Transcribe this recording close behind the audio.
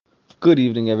Good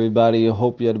evening, everybody.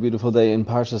 Hope you had a beautiful day in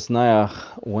Parshas Noach.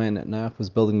 When Noach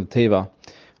was building the Teva,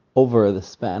 over the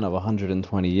span of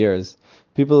 120 years,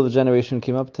 people of a generation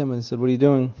came up to him and said, "What are you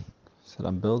doing?" He said,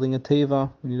 "I'm building a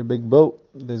Teva. We need a big boat.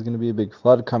 There's going to be a big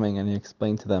flood coming." And he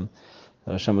explained to them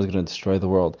that Hashem was going to destroy the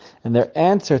world. And their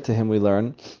answer to him, we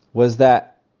learn, was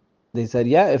that they said,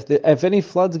 "Yeah, if any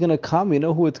flood's going to come, you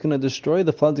know who it's going to destroy?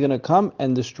 The flood's going to come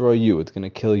and destroy you. It's going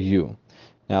to kill you."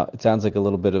 Now, it sounds like a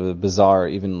little bit of a bizarre,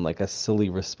 even like a silly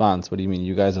response. What do you mean?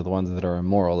 You guys are the ones that are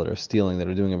immoral, that are stealing, that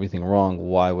are doing everything wrong.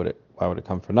 Why would it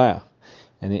come for Noach?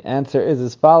 And the answer is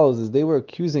as follows: is they were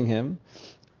accusing him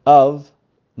of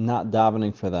not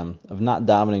davening for them, of not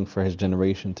davening for his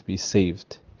generation to be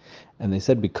saved. And they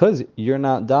said, because you're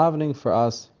not davening for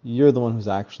us, you're the one who's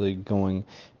actually going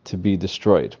to be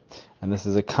destroyed. And this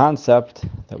is a concept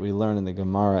that we learn in the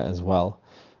Gemara as well,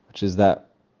 which is that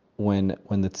when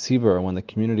the tzibur, when the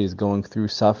community is going through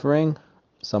suffering,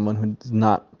 someone who's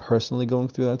not personally going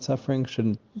through that suffering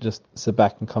shouldn't just sit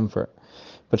back and comfort,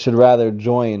 but should rather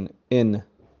join in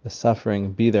the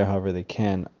suffering, be there however they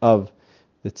can of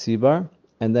the tzibur,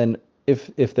 and then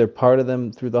if they're part of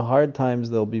them through the hard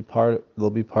times, they'll be part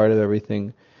of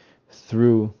everything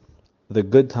through the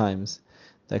good times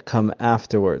that come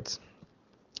afterwards.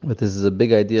 But this is a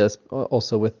big idea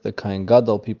also with the Kohen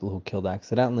Gadol, people who killed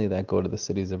accidentally, that go to the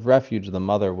cities of refuge. The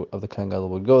mother of the Kohen Gadol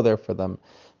would go there for them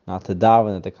not to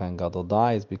daven that the Kohen Gadol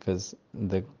dies, because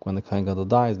when the Kohen Gadol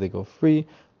dies, they go free.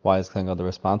 Why is Kohen Gadol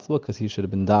responsible? Because he should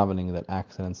have been davening that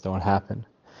accidents don't happen.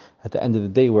 At the end of the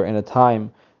day, we're in a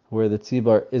time where the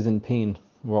tzibur is in pain.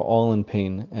 We're all in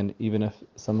pain, and even if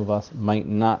some of us might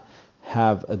not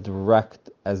have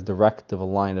as direct of a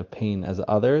line of pain as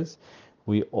others,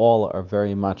 we all are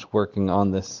very much working on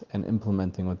this and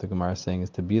implementing what the Gemara is saying, is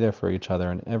to be there for each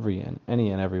other in any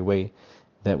and every way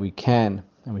that we can.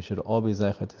 And we should all be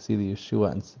zeicha to see the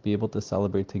Yeshua and to be able to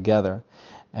celebrate together.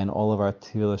 And all of our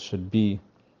tefillah should be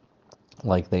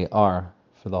like they are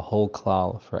for the whole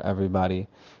klal, for everybody.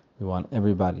 We want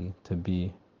everybody to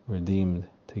be redeemed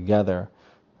together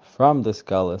from this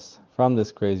gullus, from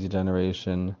this crazy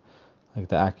generation, like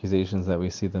the accusations that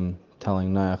we see them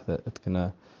telling Noach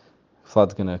that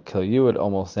flood's gonna kill you. It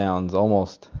almost sounds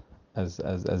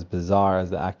as bizarre as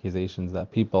the accusations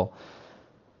that people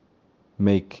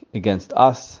make against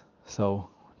us. So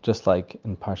just like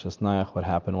in Parshas Noach, what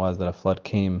happened was that a flood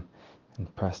came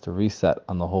and pressed a reset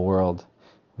on the whole world.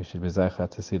 We should be zeicha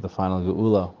to see the final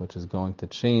geula, which is going to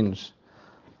change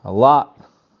a lot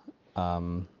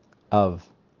of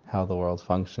how the world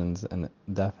functions, and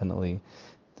definitely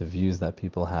the views that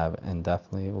people have, and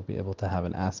definitely will be able to have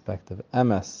an aspect of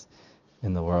emes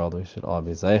in the world. We should all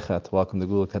be zeicha to welcome the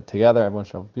geula together. Everyone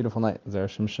should have a beautiful night. Zer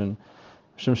Shimshon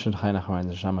Chai Nachman,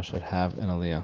 the Shama should have an aliyah.